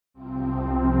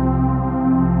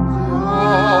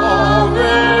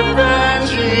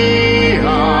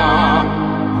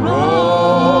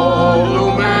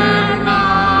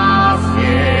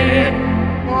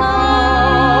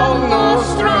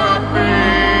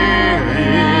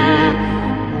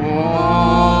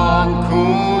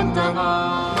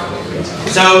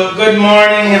So, good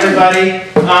morning, everybody.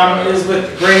 It is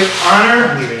with great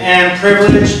honor and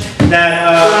privilege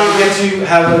that we get to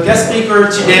have a guest speaker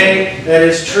today that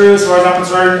is true, as far as I'm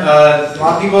concerned. A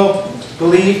lot of people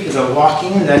believe is a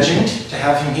walking legend to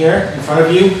have him here in front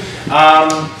of you.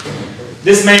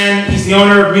 This man, he's the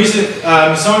owner of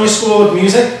Smithsonian School of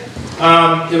Music.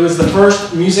 It was the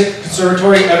first music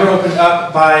conservatory ever opened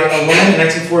up by a woman in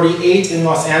 1948 in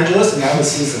Los Angeles, and that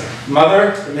was his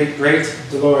mother, the late great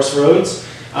Kelle Rhoads.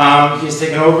 He's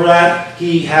taken over that.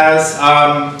 He's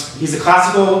a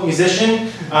classical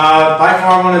musician, by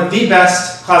far one of the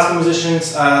best classical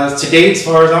musicians to date, as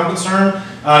far as I'm concerned.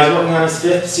 He's working on his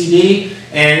 5th CD,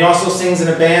 and he also sings in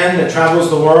a band that travels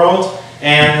the world.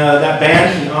 And that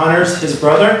band, he honors his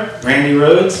brother, Randy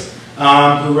Rhoads,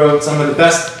 who wrote some of the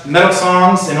best metal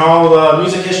songs in all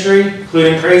music history,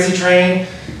 including Crazy Train,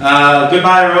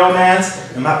 Goodbye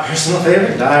Romance, and my personal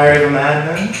favorite, Diary of a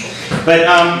Madman. But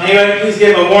anyway, please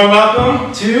give a warm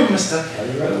welcome to Mr. Kelle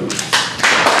Rhoads.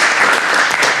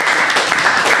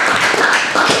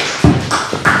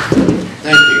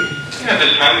 Thank you. And at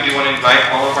this time, we do want to invite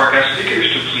all of our guest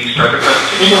speakers to please start the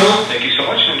presentation. Thank you so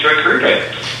much and enjoy Career Day.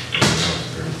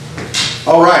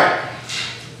 All right.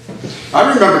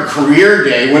 I remember Career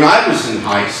Day when I was in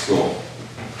high school.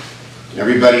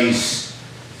 Everybody's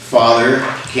father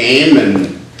came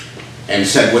and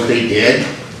said what they did,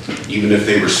 even if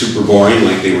they were super boring,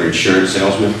 like they were insurance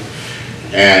salesmen.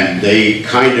 And they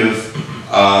kind of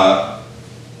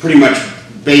pretty much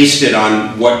based it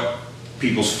on what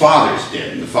people's fathers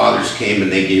did. And the fathers came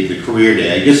and they gave the Career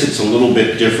Day. I guess it's a little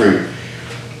bit different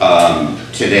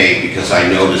today, because I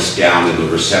noticed down in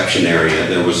the reception area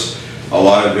there was a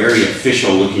lot of very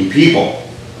official looking people.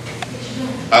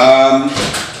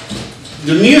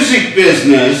 The music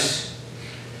business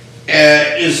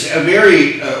is a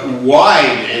very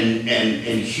wide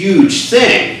and huge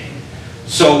thing.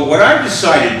 So what I've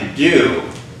decided to do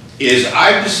is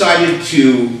I've decided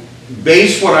to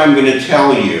base what I'm going to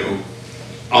tell you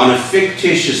on a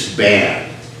fictitious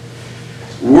band.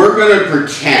 We're going to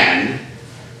pretend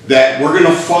that we're going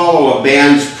to follow a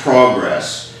band's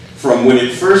progress from when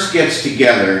it first gets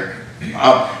together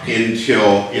up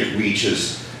until it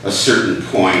reaches a certain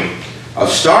point of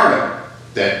stardom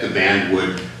that the band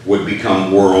would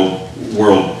become world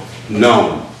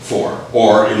known for.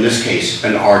 Or in this case,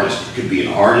 an artist. It could be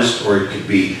an artist or it could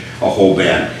be a whole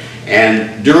band.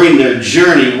 And during their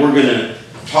journey, we're going to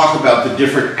talk about the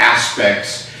different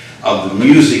aspects of the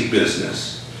music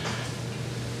business.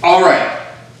 All right.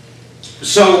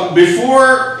 So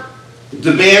before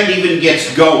the band even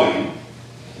gets going,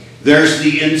 there's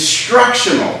the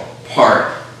instructional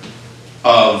part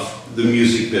of the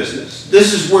music business.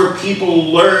 This is where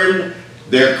people learn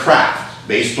their craft.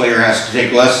 Bass player has to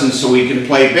take lessons so he can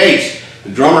play bass. The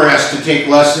drummer has to take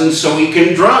lessons so he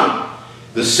can drum.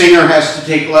 The singer has to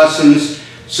take lessons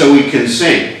so he can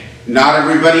sing. Not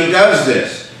everybody does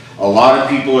this. A lot of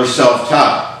people are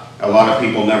self-taught. A lot of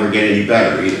people never get any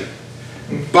better either.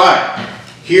 But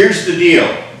here's the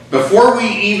deal. Before we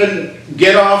even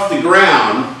get off the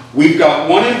ground, we've got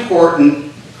one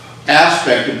important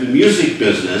aspect of the music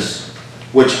business,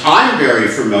 which I'm very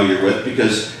familiar with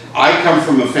because I come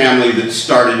from a family that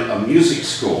started a music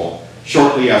school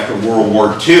shortly after World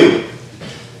War II.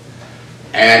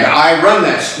 And I run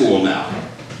that school now.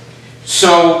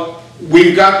 So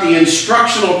we've got the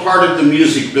instructional part of the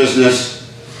music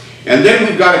business, and then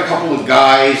we've got a couple of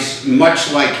guys,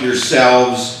 much like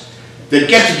yourselves, that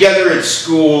get together at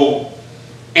school,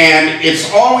 and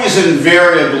it's always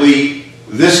invariably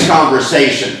this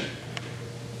conversation.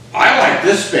 I like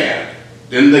this band.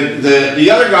 And the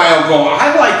other guy will go,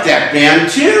 I like that band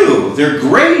too. They're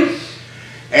great.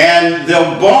 And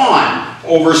they'll bond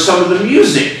over some of the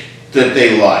music that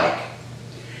they like.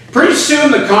 Pretty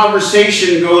soon the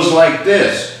conversation goes like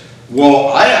this. Well,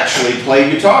 I actually play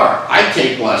guitar. I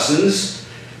take lessons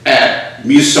at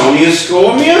Smithsonian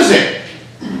School of Music.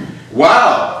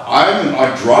 Wow, I'm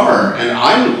a drummer and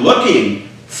I'm looking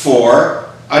for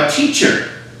a teacher.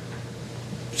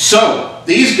 So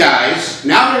these guys,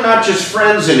 now they're not just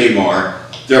friends anymore,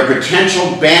 they're potential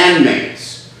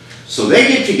bandmates. So they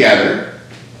get together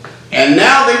and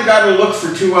now they've got to look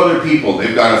for 2 other people.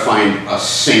 They've got to find a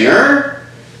singer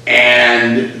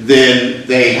and then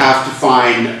they have to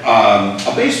find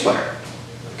a bass player.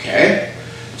 Okay?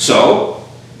 So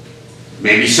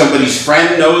maybe somebody's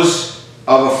friend knows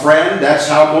of a friend. That's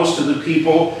how most of the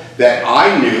people that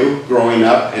I knew growing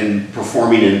up and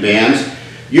performing in bands,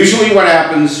 usually what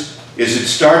happens is it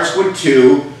starts with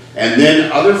 2 and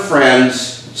then other friends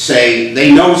say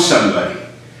they know somebody.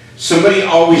 Somebody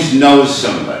always knows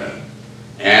somebody.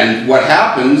 And what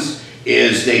happens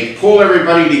is they pull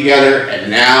everybody together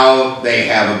and now they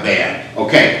have a band.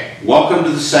 Okay, welcome to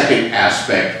the second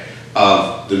aspect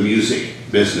of the music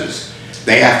business.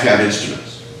 They have to have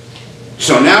instruments.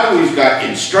 So now we've got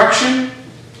instruction,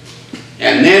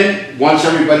 and then once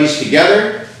everybody's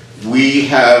together, we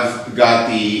have got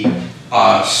the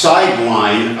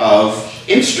sideline of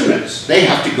instruments. They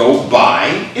have to go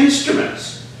buy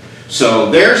instruments. So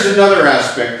there's another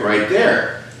aspect right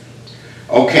there.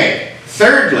 Okay,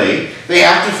 thirdly, they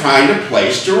have to find a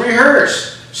place to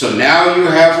rehearse. So now you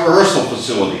have rehearsal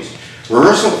facilities.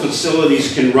 Rehearsal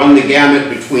facilities can run the gamut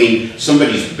between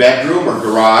somebody's bedroom or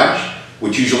garage,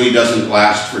 which usually doesn't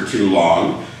last for too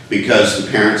long because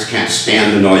the parents can't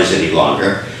stand the noise any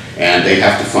longer, and they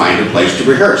have to find a place to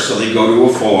rehearse. So they go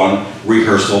to a full-on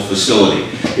rehearsal facility.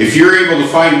 If you're able to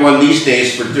find one these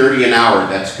days for $30 an hour,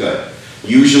 that's good.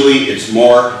 Usually it's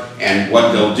more, and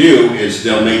what they'll do is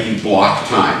they'll make you block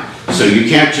time. So you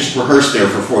can't just rehearse there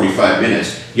for 45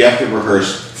 minutes. You have to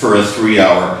rehearse for a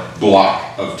 3-hour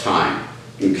block of time.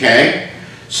 Okay?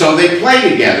 So they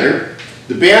play together,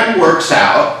 the band works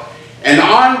out, and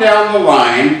on down the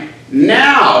line,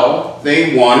 now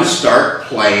they want to start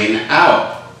playing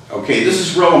out. Okay, this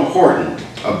is real important.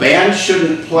 A band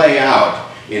shouldn't play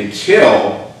out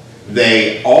until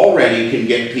they already can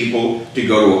get people to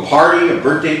go to a party, a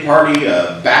birthday party,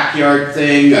 a backyard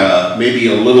thing, maybe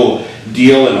a little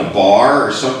deal in a bar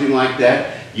or something like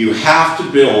that. You have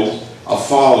to build a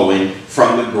following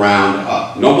from the ground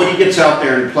up. Nobody gets out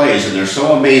there and plays, and they're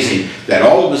so amazing that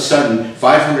all of a sudden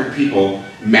 500 people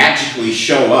magically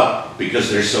show up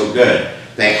because they're so good.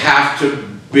 They have to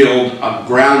build a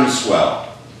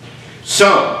groundswell.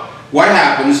 So what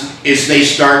happens is they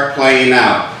start playing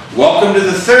out. Welcome to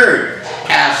the third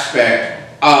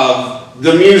aspect of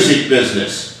the music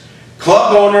business.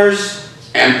 Club owners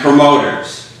and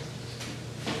promoters.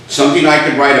 Something I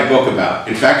could write a book about.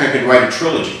 In fact, I could write a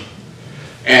trilogy.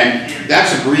 And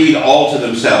that's a breed all to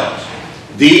themselves.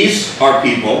 These are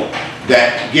people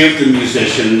that give the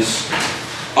musicians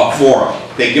a forum.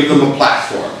 They give them a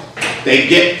platform. They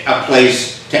get a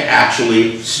place to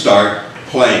actually start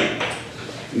playing.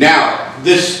 Now,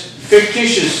 this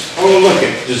fictitious, oh look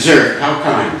at dessert, how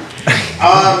kind.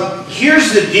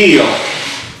 Here's the deal.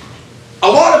 A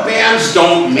lot of bands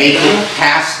don't make it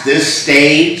past this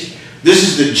stage. This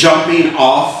is the jumping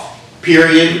off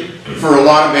period for a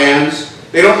lot of bands.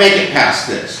 They don't make it past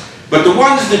this. But the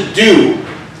ones that do,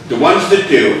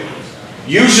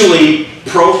 usually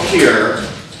procure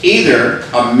either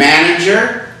a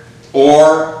manager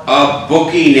or a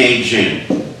booking agent.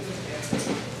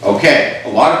 Okay, a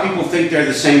lot of people think they're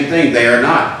the same thing. They are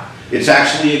not. It's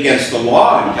actually against the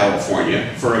law in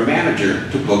California for a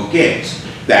manager to book gigs.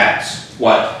 That's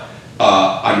what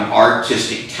an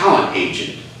artistic talent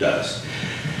agent does.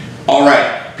 All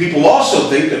right. People also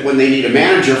think that when they need a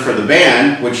manager for the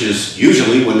band, which is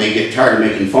usually when they get tired of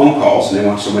making phone calls and they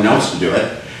want someone else to do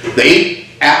it, they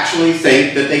actually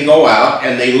think that they go out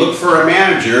and they look for a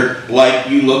manager like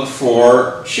you look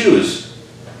for shoes.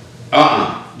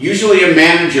 Usually a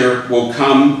manager will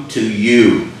come to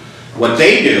you. What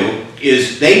they do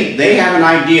is they have an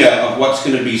idea of what's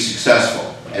going to be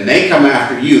successful, and they come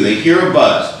after you. They hear a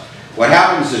buzz. What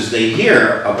happens is they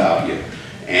hear about you,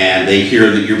 and they hear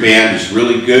that your band is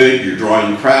really good, you're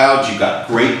drawing crowds, you've got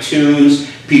great tunes,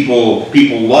 people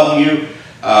love you,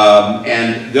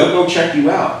 and they'll go check you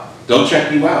out. They'll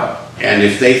check you out. And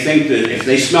if they think that, if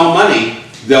they smell money,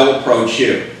 they'll approach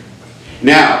you.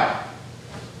 Now,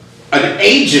 an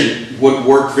agent would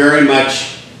work very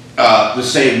much the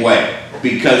same way,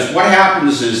 because what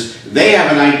happens is they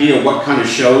have an idea of what kind of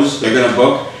shows they're going to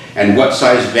book and what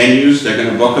size venues they're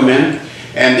going to book them in,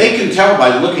 and they can tell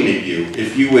by looking at you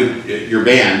if you would, your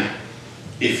band,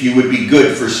 if you would be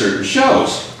good for certain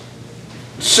shows.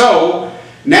 So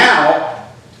now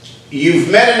you've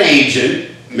met an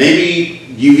agent, maybe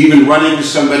you've even run into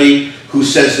somebody who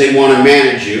says they want to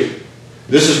manage you.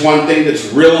 This is one thing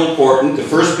that's real important. The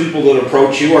first people that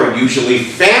approach you are usually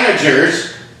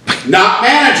fanagers, not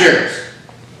managers.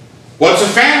 What's a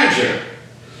fanager?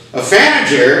 A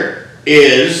fanager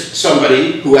is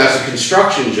somebody who has a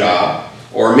construction job,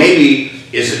 or maybe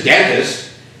is a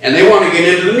dentist, and they want to get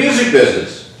into the music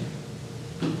business.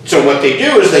 So what they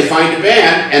do is they find a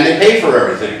band and they pay for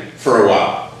everything for a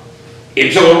while,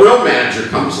 until a real manager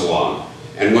comes along.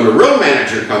 And when a real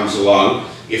manager comes along,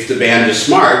 if the band is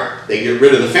smart, they get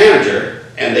rid of the fanager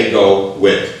and they go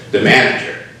with the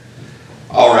manager.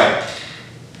 All right.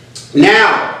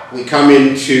 Now we come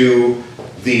into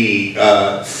the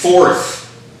fourth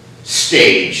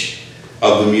stage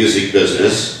of the music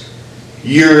business.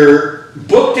 You're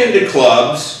booked into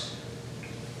clubs.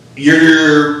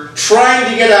 You're trying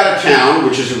to get out of town,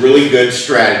 which is a really good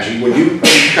strategy. When you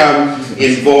become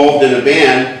involved in a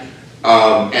band,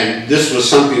 and this was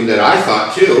something that I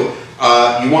thought too,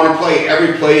 you want to play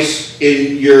every place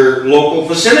in your local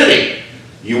vicinity.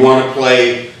 You want to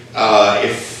play,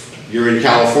 if you're in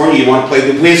California, you want to play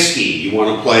the Whiskey. You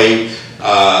want to play,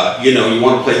 you know, you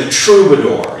want to play the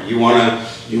Troubadour. You want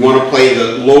to play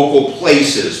the local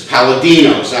places,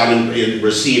 Paladinos out in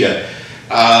Reseda.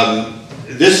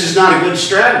 This is not a good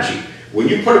strategy. When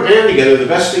you put a band together, the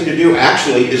best thing to do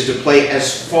actually is to play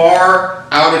as far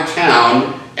out of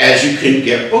town as you can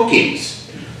get bookings.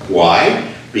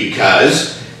 Why?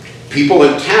 Because people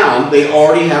in town, they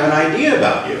already have an idea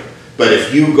about you. But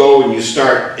if you go and you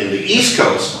start in the East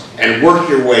Coast and work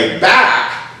your way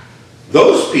back,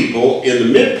 those people in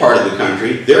the mid part of the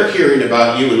country, they're hearing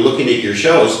about you and looking at your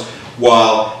shows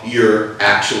while you're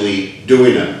actually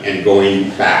doing them and going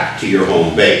back to your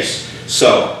home base.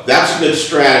 So that's a good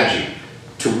strategy,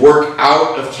 to work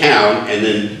out of town and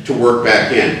then to work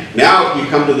back in. Now you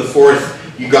come to the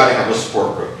fourth, you got to have a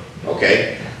support group,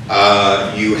 okay?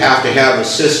 You have to have a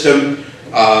system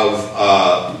of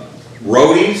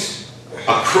roadies,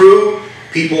 a crew,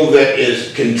 people that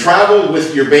can travel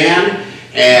with your band,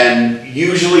 and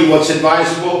usually what's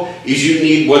advisable is you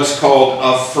need what's called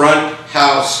a front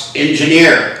house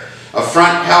engineer. A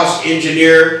front house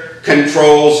engineer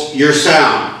controls your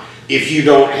sound. If you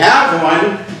don't have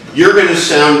one, you're going to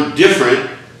sound different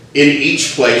in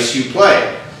each place you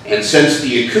play. And since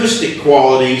the acoustic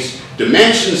qualities,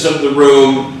 dimensions of the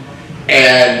room,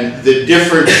 and the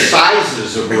different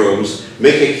sizes of rooms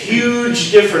make a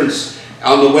huge difference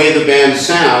on the way the band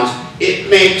sounds, it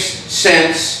makes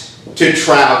sense to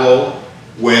travel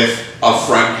with a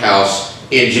front house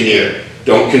engineer.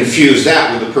 Don't confuse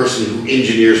that with the person who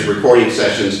engineers recording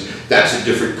sessions. That's a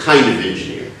different kind of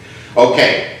engineer.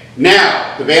 Okay,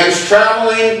 now the band's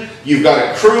traveling, you've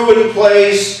got a crew in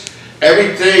place,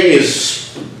 everything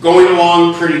is going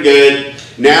along pretty good.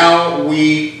 Now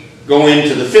we go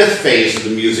into the fifth phase of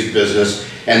the music business,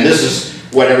 and this is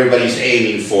what everybody's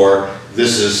aiming for.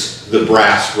 This is the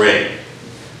brass ring.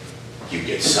 You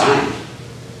get signed.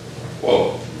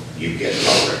 Whoa, you get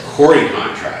a recording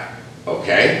contract,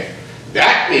 okay?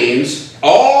 That means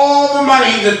all the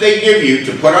money that they give you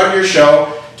to put on your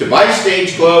show, to buy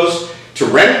stage clothes, to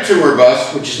rent a tour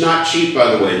bus, which is not cheap,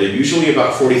 by the way. They're usually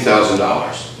about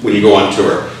 $40,000 when you go on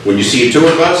tour. When you see a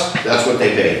tour bus, that's what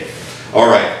they pay. All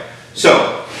right,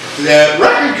 so the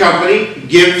record company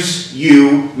gives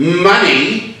you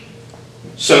money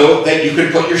so that you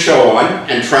can put your show on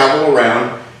and travel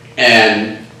around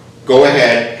and go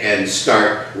ahead and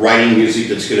start writing music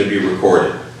that's going to be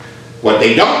recorded. What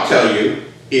they don't tell you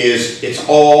is it's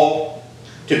all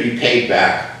to be paid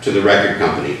back to the record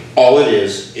company. All it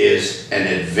is an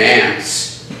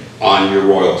advance on your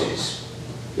royalties.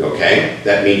 Okay?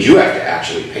 That means you have to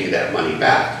actually pay that money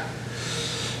back.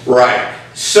 Right.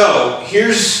 So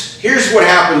here's what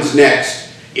happens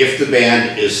next if the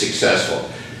band is successful.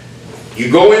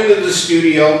 You go into the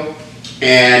studio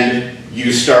and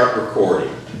you start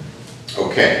recording.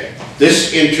 Okay.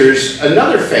 This enters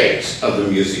another phase of the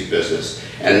music business,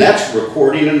 and that's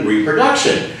recording and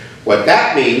reproduction. What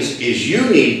that means is you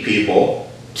need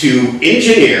people to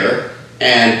engineer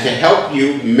and to help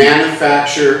you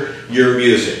manufacture your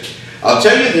music. I'll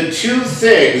tell you the two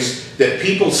things that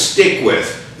people stick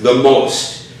with the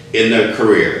most in their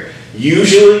career.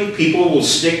 Usually people will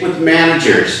stick with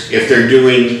managers if they're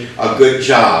doing a good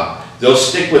job. They'll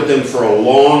stick with them for a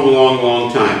long, long,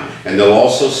 long time. And they'll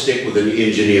also stick with an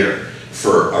engineer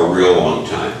for a real long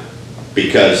time,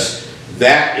 because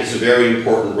that is a very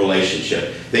important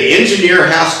relationship. The engineer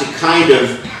has to kind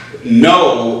of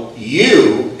know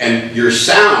you and your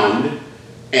sound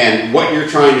and what you're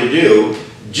trying to do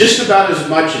just about as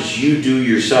much as you do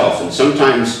yourself. And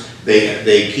sometimes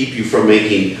they keep you from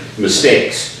making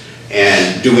mistakes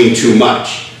and doing too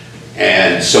much.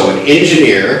 And so an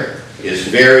engineer is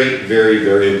very, very,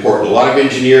 very important. A lot of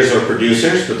engineers are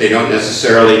producers, but they don't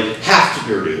necessarily have to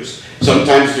produce.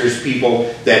 Sometimes there's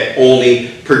people that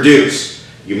only produce.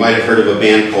 You might have heard of a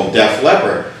band called Def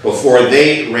Leppard. Before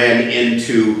they ran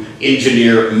into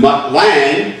engineer Mutt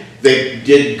Lange, they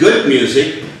did good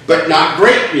music, but not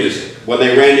great music. When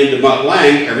they ran into Mutt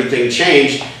Lange, everything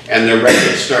changed, and their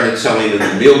records started selling in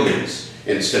the millions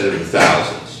instead of the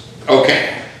thousands.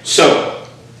 Okay, so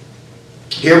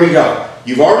here we go.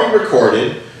 You've already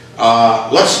recorded.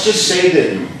 Let's just say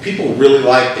that people really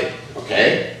liked it,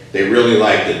 okay? They really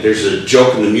liked it. There's a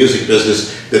joke in the music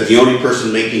business that the only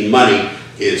person making money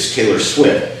is Taylor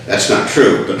Swift. That's not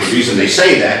true, but the reason they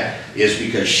say that is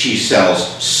because she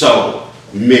sells so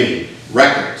many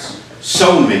records.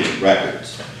 So many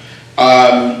records.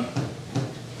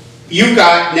 you've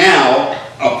got now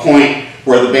a point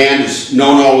where the band is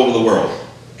known all over the world.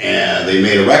 And they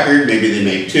made a record, maybe they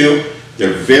made two.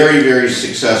 They're very, very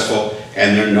successful,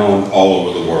 and they're known all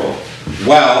over the world.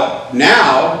 Well,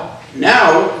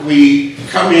 now we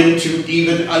come into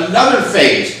even another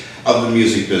phase of the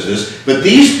music business, but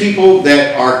these people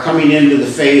that are coming into the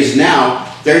phase now,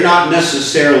 they're not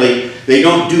necessarily, they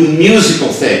don't do musical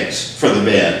things for the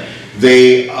band.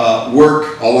 They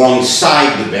work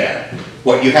alongside the band.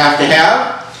 What you have to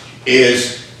have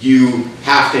is you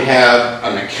have to have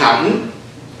an accountant.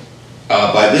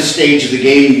 By this stage of the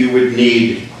game, you would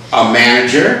need a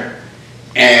manager,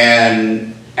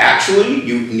 and actually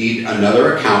you need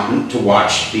another accountant to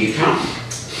watch the accountant.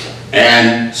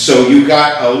 And so you've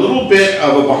got a little bit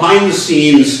of a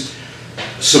behind-the-scenes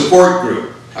support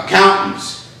group,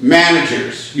 accountants,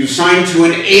 managers. You sign to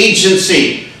an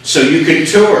agency so you can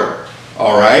tour,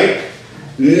 all right?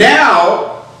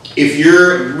 Now, if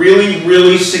you're really,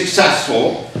 really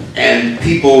successful and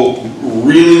people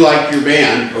really like your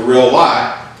band a real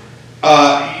lot,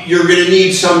 you're going to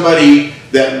need somebody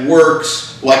that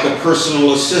works like a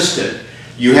personal assistant.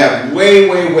 You have way,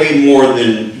 way, way more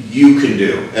than you can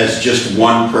do as just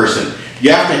one person.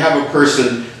 You have to have a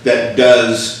person that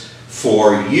does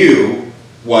for you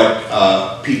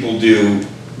what people do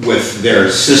with their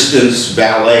assistants,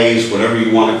 valets, whatever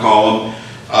you want to call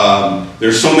them.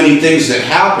 There's so many things that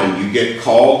happen. You get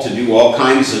called to do all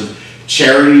kinds of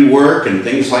charity work and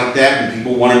things like that, and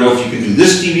people want to know if you can do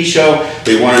this TV show.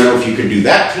 They want to know if you can do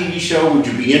that TV show. Would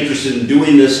you be interested in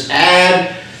doing this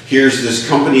ad? Here's this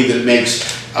company that makes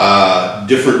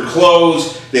different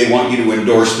clothes. They want you to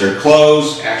endorse their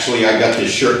clothes. Actually, I got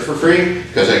this shirt for free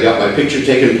because I got my picture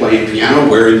taken playing piano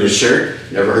wearing this shirt.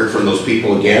 Never heard from those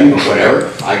people again, but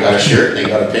whatever. I got a shirt, they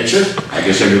got a picture. I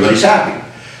guess everybody's happy.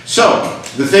 So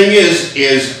the thing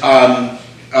is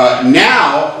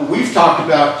now we've talked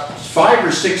about 5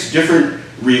 or 6 different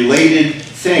related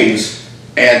things,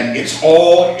 and it's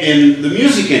all in the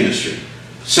music industry.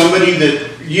 Somebody that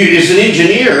is an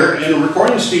engineer in a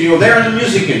recording studio, they're in the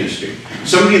music industry.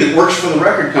 Somebody that works for the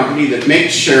record company that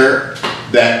makes sure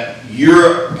that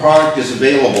your product is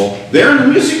available, they're in the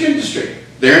music industry.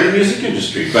 They're in the music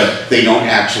industry, but they don't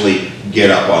actually get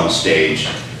up on stage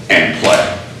and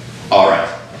play. All right.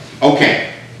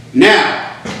 Okay.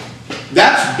 Now,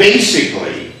 that's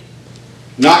basically,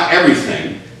 not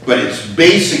everything, but it's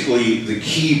basically the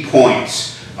key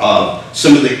points of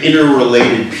some of the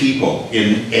interrelated people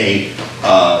in a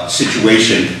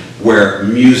situation where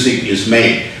music is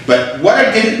made. But what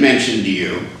I didn't mention to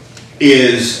you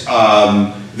is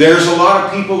there's a lot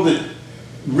of people that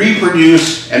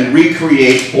reproduce and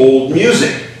recreate old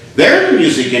music. They're in the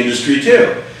music industry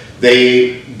too.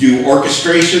 They do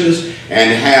orchestrations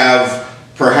and have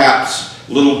perhaps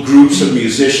little groups of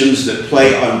musicians that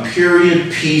play on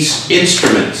period piece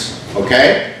instruments,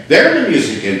 okay? They're in the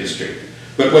music industry.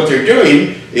 But what they're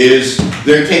doing is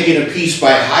they're taking a piece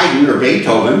by Haydn or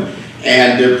Beethoven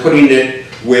and they're putting it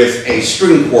with a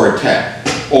string quartet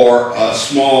or a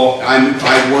small,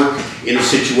 I work in a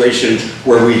situation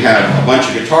where we have a bunch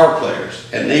of guitar players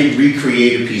and they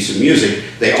recreate a piece of music.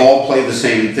 They all play the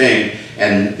same thing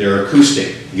and they're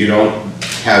acoustic. You don't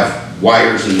have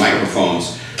wires and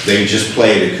microphones. They just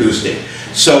play it acoustic.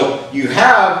 So you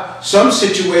have some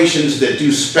situations that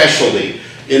do specialty.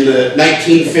 In the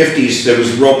 1950s, that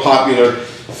was real popular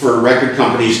for record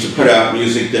companies to put out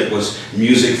music that was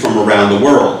music from around the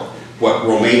world. What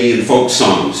Romanian folk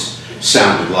songs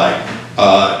sounded like.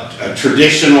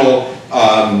 Traditional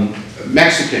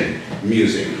Mexican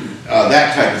music.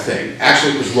 That type of thing.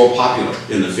 Actually, it was real popular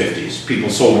in the 50s. People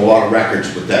sold a lot of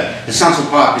records with that. It's not so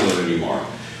popular anymore.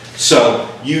 So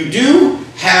you do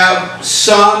have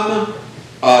some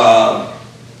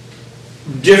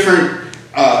different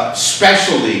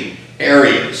specialty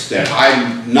areas that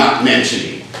I'm not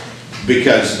mentioning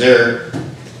because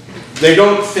they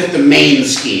don't fit the main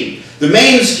scheme. The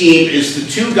main scheme is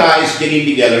the two guys getting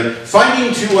together,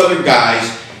 finding two other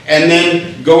guys, and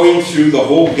then going through the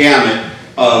whole gamut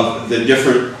of the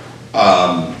different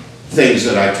things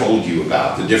that I told you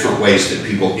about, the different ways that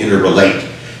people interrelate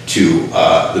to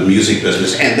the music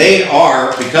business. And they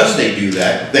are, because they do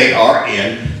that, they are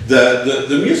in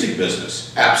the music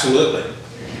business. Absolutely.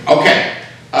 Okay.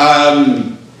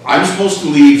 I'm supposed to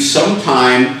leave some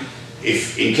time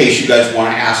in case you guys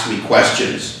want to ask me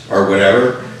questions or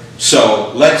whatever.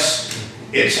 So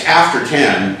it's after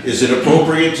 10. Is it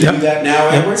appropriate to do that now,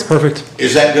 Edward? Yep, it's perfect.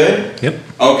 Is that good? Yep.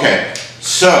 Okay.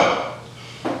 So,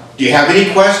 do you have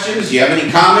any questions? Do you have any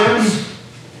comments?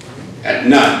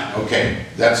 None. Okay.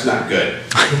 That's not good.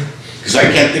 Because I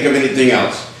can't think of anything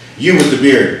else. You with the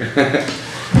beard.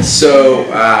 So,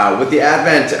 with the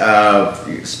advent of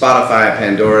Spotify,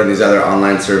 Pandora, and these other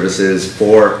online services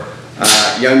for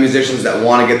young musicians that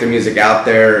want to get their music out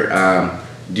there,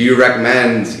 do you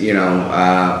recommend,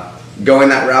 going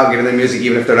that route, getting their music,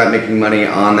 even if they're not making money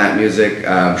on that music?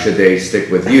 Should they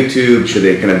stick with YouTube? Should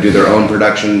they kind of do their own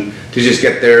production to just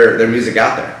get their music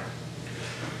out there?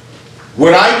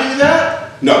 Would I do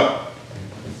that? No.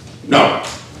 No.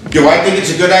 Do I think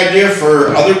it's a good idea for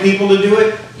other people to do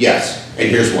it? Yes. And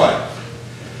here's why.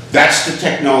 That's the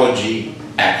technology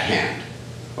at hand.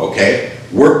 Okay?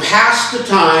 We're past the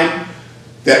time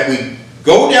that we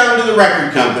go down to the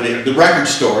record company, the record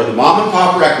store, the mom and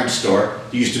pop record store.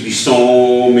 There used to be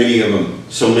so many of them.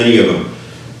 So many of them.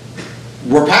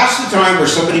 We're past the time where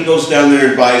somebody goes down there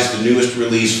and buys the newest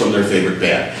release from their favorite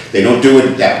band. They don't do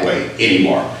it that way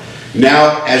anymore.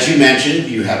 Now, as you mentioned,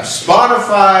 you have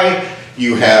Spotify,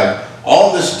 you have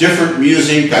all this different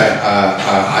music.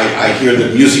 I hear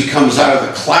that music comes out of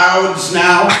the clouds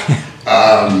now.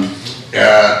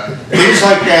 Things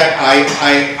like that.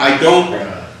 I don't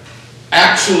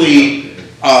actually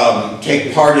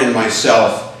take part in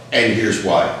myself, and here's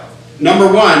why.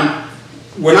 Number one,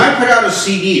 when I put out a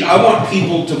CD, I want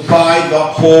people to buy the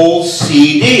whole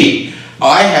CD.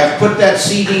 I have put that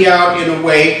CD out in a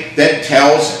way that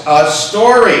tells a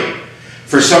story.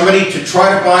 For somebody to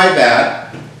try to buy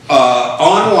that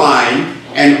online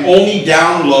and only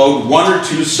download 1 or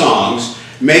 2 songs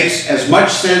makes as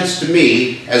much sense to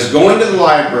me as going to the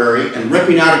library and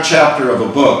ripping out a chapter of a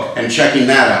book and checking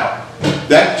that out.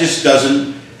 That just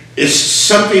doesn't, it's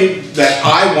something that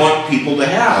I want people to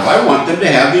have. I want them to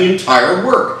have the entire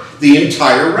work, the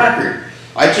entire record.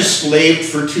 I just slaved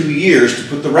for 2 years to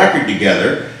put the record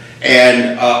together,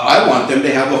 and I want them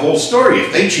to have the whole story.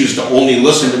 If they choose to only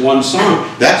listen to one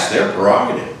song, that's their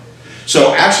prerogative.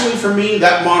 So actually for me,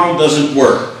 that model doesn't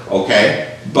work,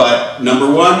 okay? But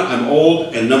number one, I'm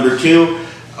old, and number two,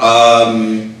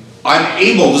 I'm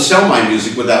able to sell my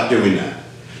music without doing that.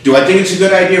 Do I think it's a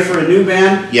good idea for a new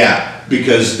band? Yeah,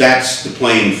 because that's the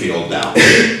playing field now,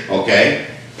 okay?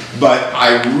 But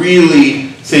I really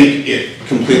think it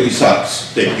completely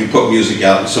sucks that you put music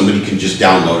out and somebody can just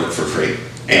download it for free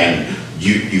and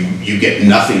you get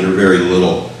nothing or very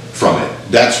little from it.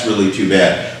 That's really too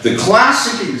bad. The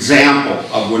classic example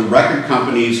of when record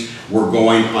companies were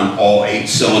going on all 8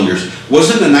 cylinders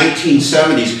was in the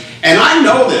 1970s. And I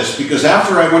know this because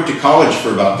after I went to college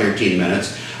for about 13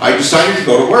 minutes, I decided to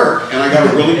go to work, and I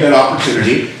got a really good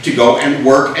opportunity to go and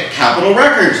work at Capitol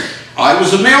Records. I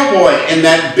was a mailboy in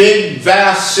that big,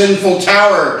 vast, sinful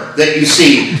tower that you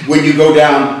see when you go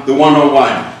down the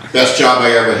 101. Best job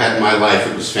I ever had in my life.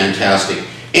 It was fantastic.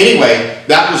 Anyway,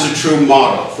 that was a true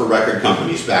model for record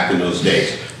companies back in those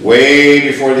days. Way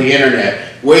before the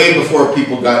internet, way before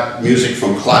people got music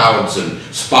from clouds and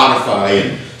Spotify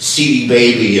and CD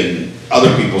Baby and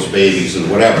other people's babies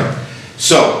and whatever.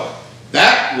 So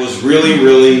that was really,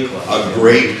 really a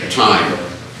great time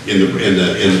in the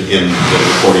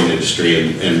recording industry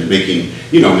and making,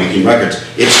 making records.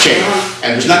 It's changed,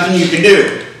 and there's nothing you can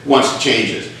do once it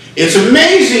changes. It's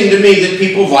amazing to me that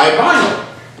people buy vinyl.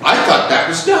 I thought that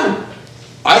was done.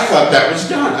 I thought that was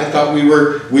done. I thought we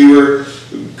were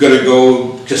going to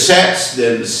go cassettes,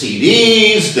 then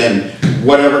CDs, then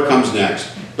whatever comes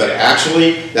next. But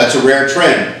actually, that's a rare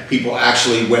trend. People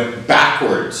actually went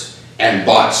backwards and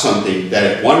bought something that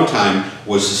at one time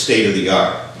was the state of the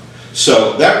art.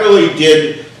 So that really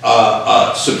did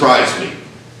surprise me.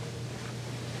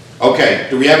 Okay,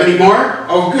 do we have any more?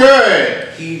 Oh, good.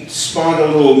 He spawned a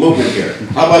little movement here.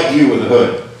 How about you with the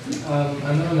hood?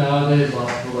 I know nowadays a lot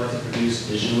of people like to produce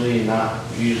digitally and not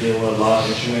usually with a lot of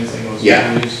instruments like most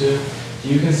Yeah. people used to. Do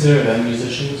you consider them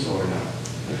musicians or not?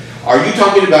 Are you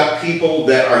talking about people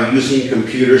that are using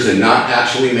computers and not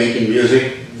actually making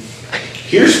music?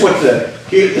 Here's what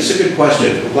this is a good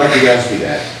question. I'm glad you asked me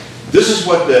that. This is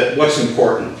what's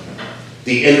important.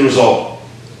 The end result.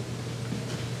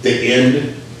 The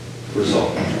end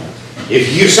result.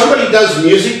 If somebody does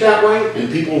music that way and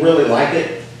people really like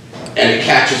it and it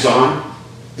catches on,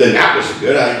 then that was a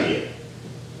good idea.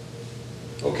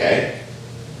 Okay?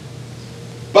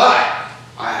 But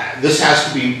this has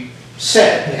to be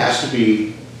said, it has to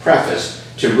be prefaced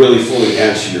to really fully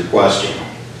answer your question.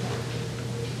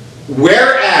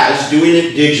 Whereas doing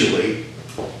it digitally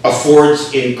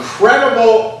affords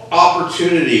incredible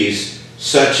opportunities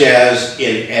such as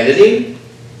in editing,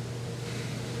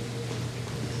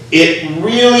 it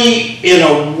really, in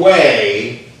a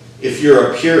way, if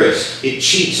you're a purist, it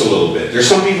cheats a little bit. There's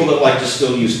some people that like to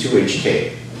still use 2-inch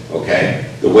tape, okay?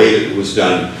 The way that it was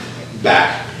done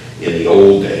back in the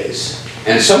old days.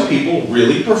 And some people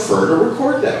really prefer to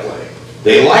record that way.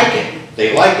 They like it.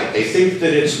 They like it. They think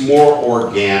that it's more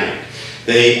organic.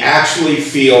 They actually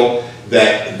feel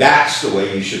that that's the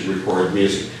way you should record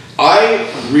music. I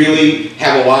really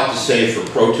have a lot to say for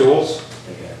Pro Tools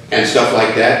and stuff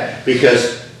like that,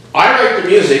 because I write the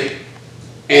music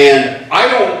and I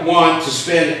don't want to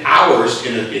spend hours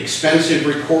in an expensive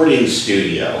recording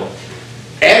studio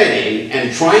editing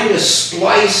and trying to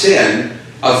splice in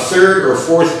a third or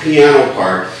fourth piano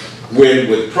part, when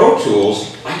with Pro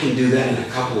Tools I can do that in a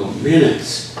couple of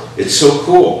minutes. It's so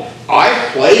cool. I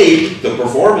played the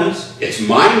performance. It's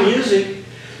my music.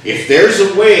 If there's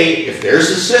a way, if there's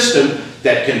a system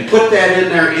that can put that in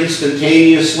there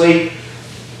instantaneously,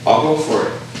 I'll go for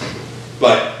it.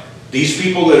 But these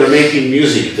people that are making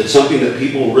music, that's something that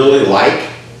people really like,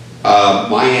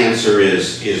 my answer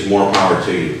is more power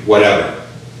to you. Whatever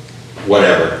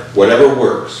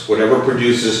works, whatever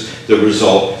produces the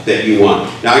result that you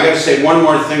want. Now I got to say one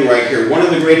more thing right here. One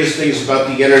of the greatest things about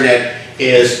the internet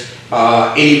is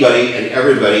anybody and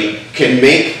everybody can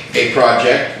make a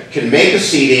project, can make a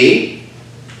CD,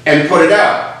 and put it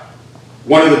out.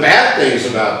 One of the bad things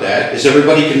about that is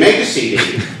everybody can make a CD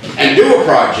and do a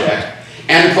project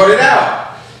and put it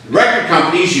out. Record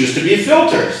companies used to be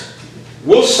filters.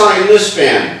 We'll sign this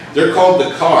band. They're called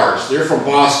the Cars. They're from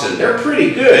Boston. They're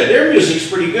pretty good. Their music's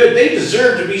pretty good. They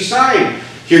deserve to be signed.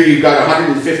 Here you've got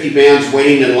 150 bands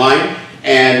waiting in line,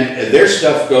 and their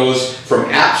stuff goes from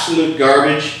absolute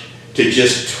garbage to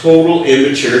just total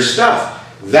immature stuff.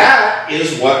 That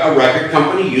is what a record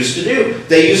company used to do.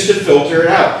 They used to filter it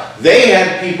out. They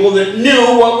had people that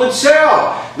knew what would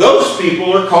sell. Those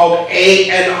people are called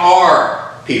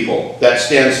A&R people. That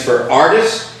stands for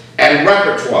artists and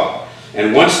repertoire.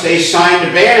 And once they signed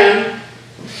a band,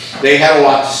 they had a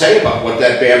lot to say about what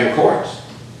that band records,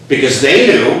 because they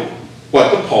knew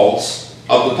what the pulse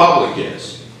of the public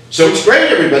is. So it's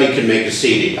great everybody can make a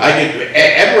CD.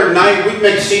 Edward and I, we can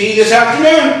make a CD this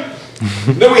afternoon.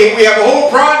 We have a whole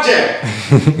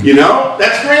project, you know?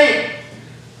 That's great.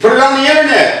 Put it on the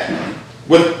internet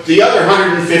with the other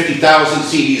 150,000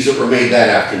 CDs that were made that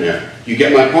afternoon. You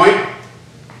get my point?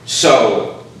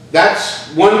 So that's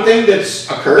one thing that's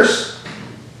a curse,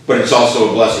 but it's also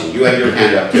a blessing. You had your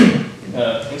hand up too.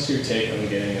 What's your take on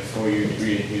getting a 4-year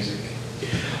degree in music?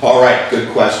 All right,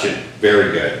 good question.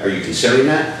 Very good. Are you considering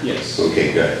that? Yes.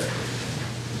 Okay, good.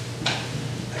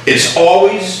 It's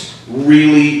always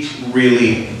really,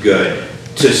 really good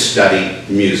to study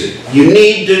music. You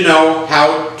need to know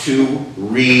how to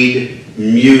read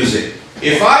music.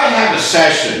 If I have a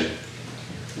session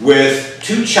with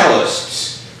 2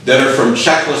 cellists that are from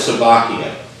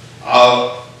Czechoslovakia,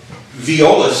 a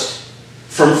violist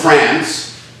from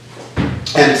France,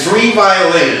 and 3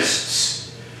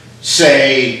 violinists,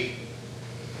 say,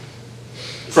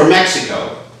 from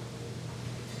Mexico,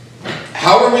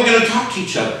 how are we going to talk to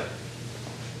each other?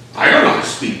 I don't know how to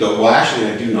speak, though. Well, actually,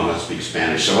 I do know how to speak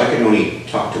Spanish, so I can only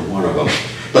talk to one of them.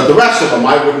 But the rest of them,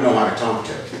 I wouldn't know how to talk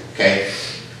to, okay?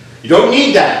 You don't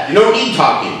need that. You don't need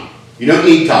talking. You don't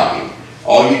need talking.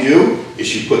 All you do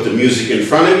is you put the music in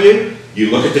front of you, you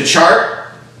look at the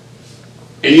chart,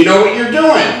 and you know what you're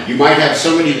doing. You might have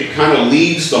somebody that kind of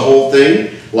leads the whole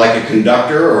thing, like a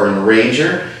conductor or an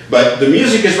arranger, but the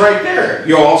music is right there.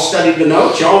 You all studied the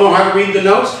notes. You all know how to read the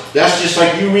notes. That's just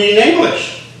like you reading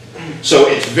English. So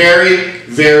it's very,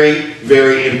 very,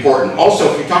 very important.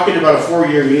 Also, if you're talking about a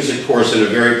 4-year music course in a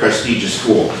very prestigious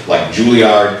school, like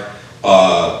Juilliard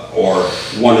or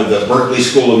one of the Berklee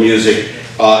School of Music,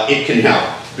 it can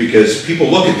help, because people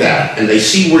look at that and they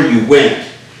see where you went,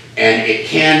 and it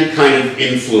can kind of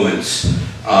influence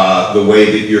the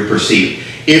way that you're perceived.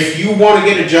 If you want to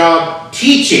get a job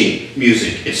teaching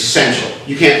music, it's essential.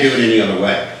 You can't do it any other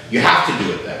way. You have to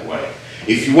do it that way.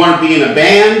 If you want to be in a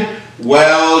band,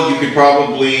 well, you could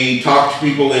probably talk to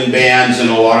people in bands, and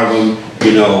a lot of them,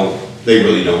 you know, they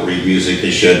really don't read music.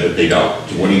 They should, but they don't.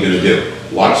 So what are you going to do?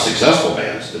 A lot of successful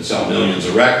bands that sell millions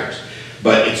of records.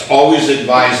 But it's always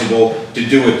advisable to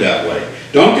do it that way.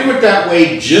 Don't do it that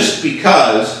way just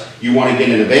because you want to get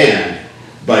in a band,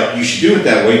 but you should do it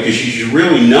that way because you should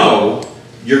really know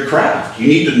your craft. You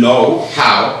need to know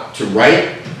how to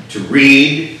write, to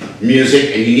read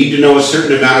music, and you need to know a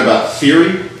certain amount about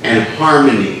theory and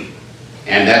harmony.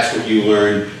 And that's what you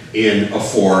learn in a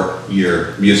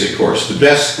 4-year music course. The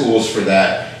best schools for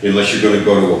that, unless you're going to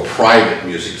go to a private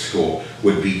music school,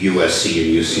 would be USC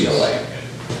and UCLA.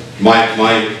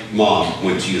 My mom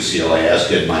went to UCLA, as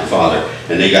did my father,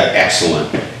 and they got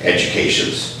excellent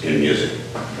educations in music.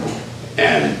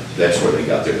 And that's where they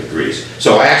got their degrees.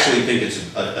 So I actually think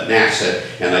it's an asset,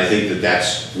 and I think that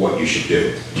that's what you should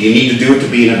do. Do you need to do it to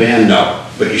be in a band? No.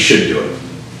 but you should do it.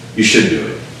 You should do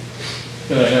it.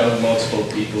 But I know multiple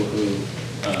people who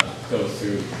go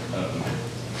through,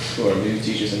 who are music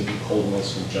teachers and hold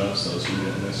multiple jobs, those who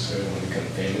don't necessarily want to become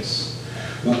famous.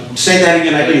 Well, say that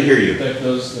again, I didn't hear you. Like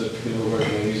those the people who work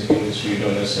in the music industry who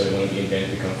don't necessarily want to be in band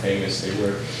to become famous. They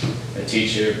work a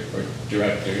teacher or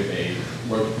director, they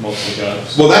work multiple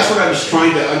jobs. Well, that's what I was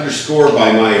trying to underscore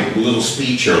by my little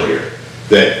speech earlier.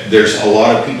 That there's a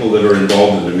lot of people that are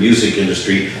involved in the music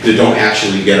industry that don't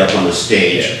actually get up on the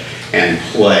stage and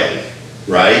play,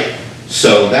 right?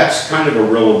 So that's kind of a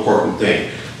real important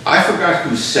thing. I forgot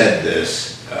who said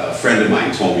this. A friend of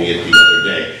mine told me it the other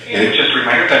day. And just a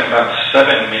reminder that in about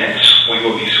 7 minutes, we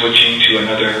will be switching to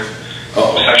another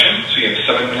session. So you have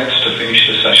 7 minutes to finish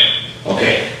the session.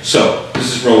 Okay, so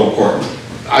this is real important.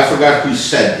 I forgot who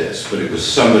said this, but it was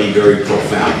somebody very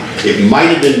profound. It might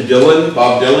have been Dylan,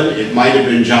 Bob Dylan. It might have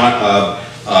been John,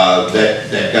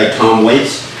 that guy Tom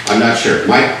Waits. I'm not sure.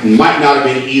 Might not have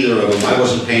been either of them. I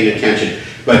wasn't paying attention.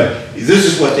 But this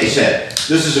is what they said.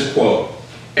 This is a quote.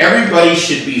 Everybody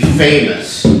should be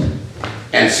famous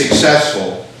and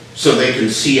successful so they can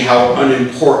see how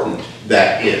unimportant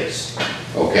that is.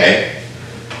 Okay?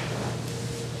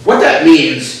 What that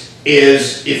means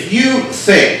is if you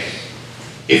think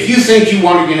you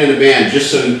want to get in a band just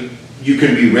so you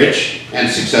can be rich and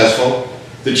successful,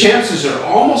 the chances are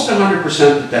almost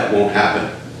 100% that won't happen.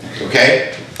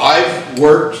 Okay? I've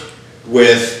worked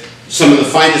with some of the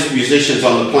finest musicians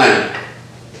on the planet.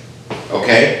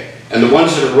 Okay? And the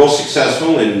ones that are real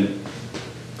successful,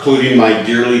 including my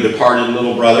dearly departed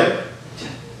little brother,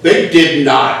 they did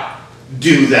not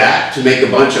do that to make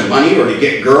a bunch of money or to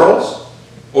get girls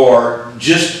or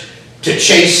just to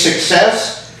chase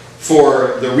success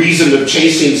for the reason of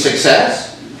chasing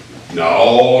success.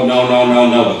 No, no, no, no,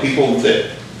 no. The people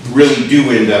that really do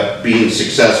end up being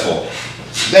successful,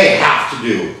 they have to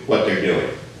do what they're doing.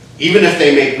 Even if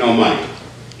they make no money,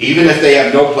 even if they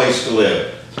have no place to live,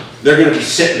 they're going to be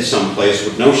sitting someplace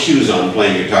with no shoes on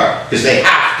playing guitar because they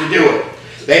have to do it.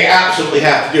 They absolutely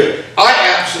have to do it. I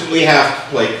absolutely have to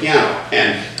play piano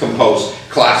and compose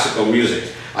classical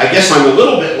music. I guess I'm a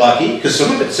little bit lucky because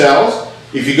some of it sells.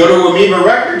 If you go to Amoeba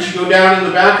Records, you go down in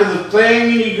the back of the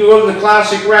thing and you go to the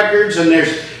classic records and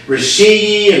there's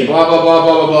Rashigi and blah, blah, blah,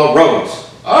 blah, blah, blah, Rhoads.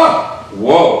 Oh,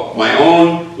 whoa, my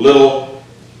own little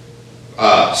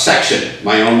section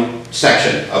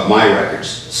of my records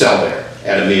sell there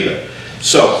at Amoeba.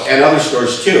 So, and other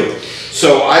stores too.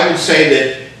 So I would say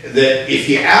that if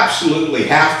you absolutely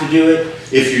have to do it,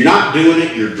 if you're not doing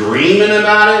it, you're dreaming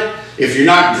about it. If you're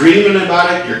not dreaming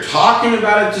about it, you're talking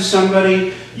about it to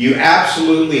somebody. You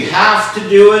absolutely have to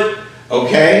do it,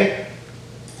 okay?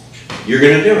 You're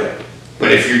going to do it.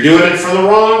 But if you're doing it for the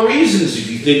wrong reasons, if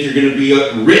you think you're going to be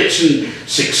rich and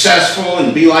successful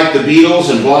and be like the Beatles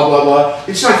and blah, blah, blah,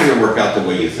 it's not going to work out the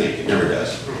way you think. It never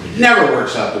does. It never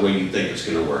works out the way you think it's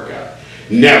going to work out.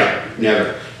 Never,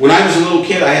 never. When I was a little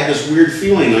kid, I had this weird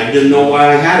feeling. I didn't know why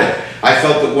I had it. I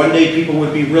felt that one day people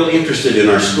would be real interested in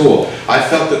our school. I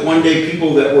felt that one day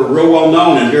people that were real well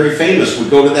known and very famous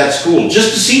would go to that school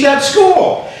just to see that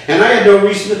school. And I had no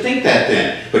reason to think that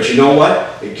then. But you know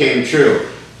what? It came true.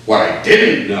 What I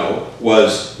didn't know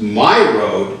was my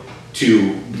road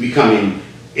to becoming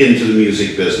into the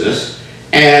music business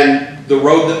and the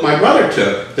road that my brother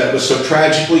took that was so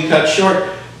tragically cut short.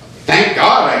 Thank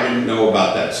God I didn't know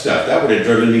about that stuff. That would have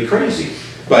driven me crazy.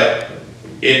 But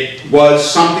it was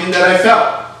something that I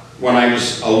felt when I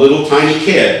was a little tiny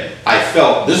kid. I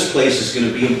felt this place is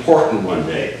going to be important one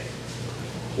day.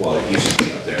 Well, it used to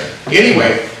be up there.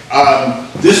 Anyway,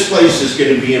 this place is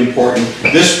going to be important.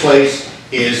 This place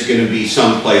is going to be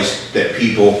someplace that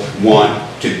people want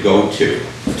to go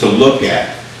to look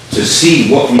at, to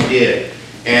see what we did.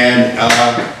 And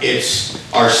it's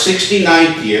our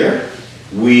 69th year.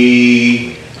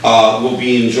 We will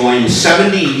be enjoying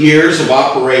 70 years of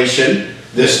operation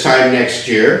this time next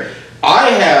year. I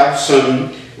have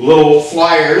some little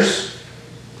flyers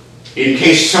in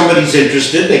case somebody's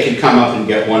interested. They can come up and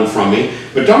get one from me.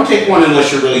 But don't take one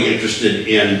unless you're really interested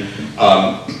in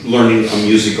learning a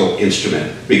musical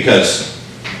instrument, because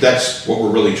that's what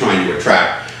we're really trying to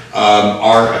attract.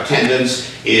 Our attendance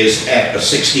is at a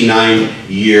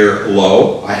 69-year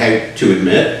low, I hate to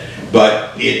admit,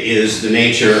 but it is the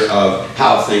nature of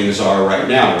how things are right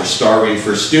now. We're starving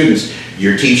for students.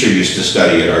 Your teacher used to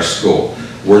study at our school.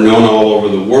 We're known all over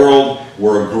the world.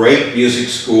 We're a great music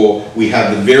school. We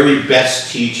have the very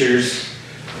best teachers,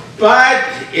 but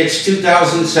it's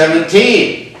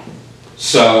 2017.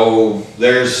 So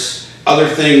there's other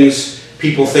things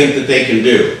people think that they can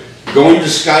do. Going to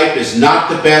Skype is not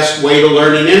the best way to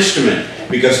learn an instrument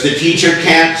because the teacher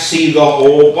can't see the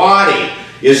whole body.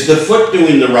 Is the foot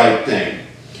doing the right thing?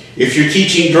 If you're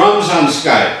teaching drums on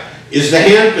Skype, is the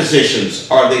hand positions,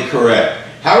 are they correct?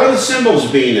 How are the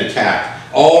cymbals being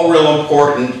attacked? All real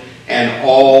important and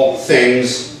all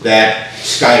things that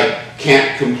Skype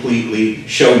can't completely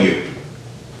show you.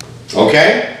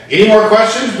 Okay? Any more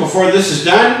questions before this is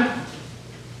done?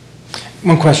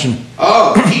 One question.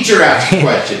 Oh, teacher asked a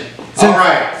question. All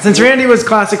right. Since Randy was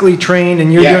classically trained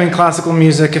and you're Yeah. doing classical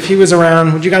music, if he was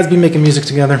around, would you guys be making music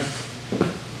together?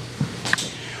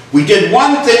 We did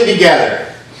one thing together,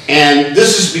 and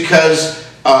this is because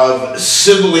of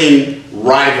sibling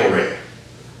rivalry.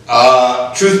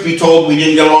 Truth be told, we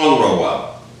didn't get along real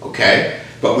well, okay?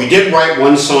 But we did write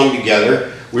one song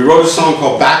together. We wrote a song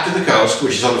called Back to the Coast,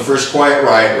 which is on the first Quiet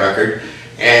Riot record,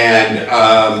 and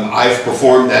I've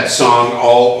performed that song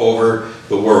all over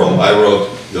the world. I wrote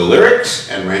the lyrics,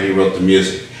 and Randy wrote the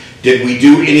music. Did we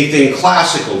do anything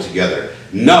classical together?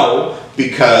 No,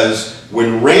 because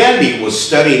when Randy was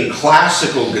studying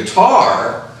classical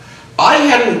guitar, I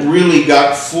hadn't really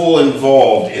got full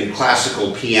involved in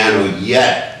classical piano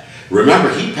yet.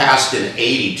 Remember, he passed in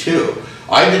 '82.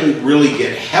 I didn't really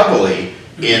get heavily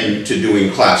into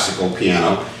doing classical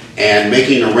piano and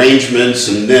making arrangements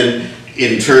and then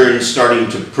in turn starting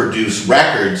to produce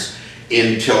records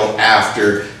until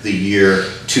after the year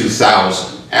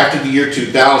 2000. After the year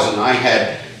 2000, I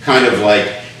had kind of like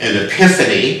an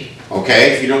epiphany.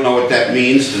 Okay, if you don't know what that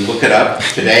means, then look it up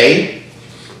today.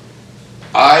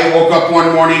 I woke up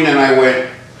one morning and I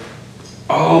went,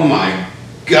 oh my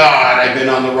God, I've been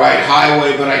on the right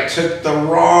highway, but I took the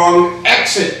wrong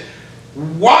exit.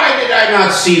 Why did I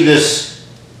not see this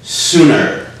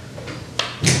sooner?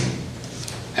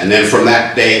 And then from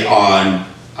that day on,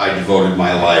 I devoted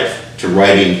my life to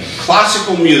writing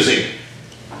classical music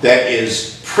that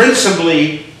is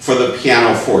principally for the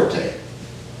pianoforte.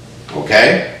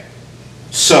 Okay?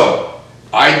 So,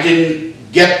 I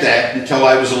didn't get that until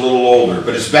I was a little older.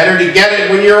 But it's better to get it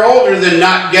when you're older than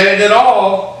not get it at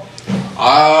all.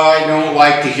 I don't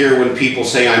like to hear when people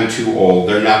say I'm too old.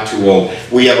 They're not too old.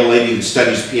 We have a lady that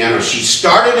studies piano. She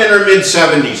started in her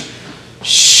mid-70s.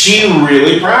 She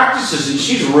really practices and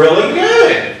she's really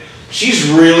good. She's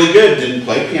really good. Didn't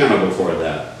play piano before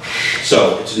that.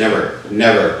 So, it's never,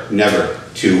 never, never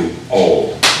too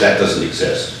old. That doesn't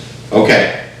exist.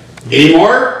 Okay. Any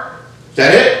more? Is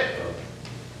that it?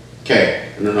 Okay.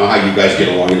 I don't know how you guys get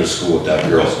along in the school without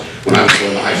girls. When I was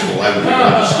going to high school, I wouldn't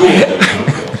have gone to school with no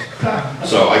girls.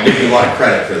 So I give you a lot of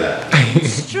credit for that.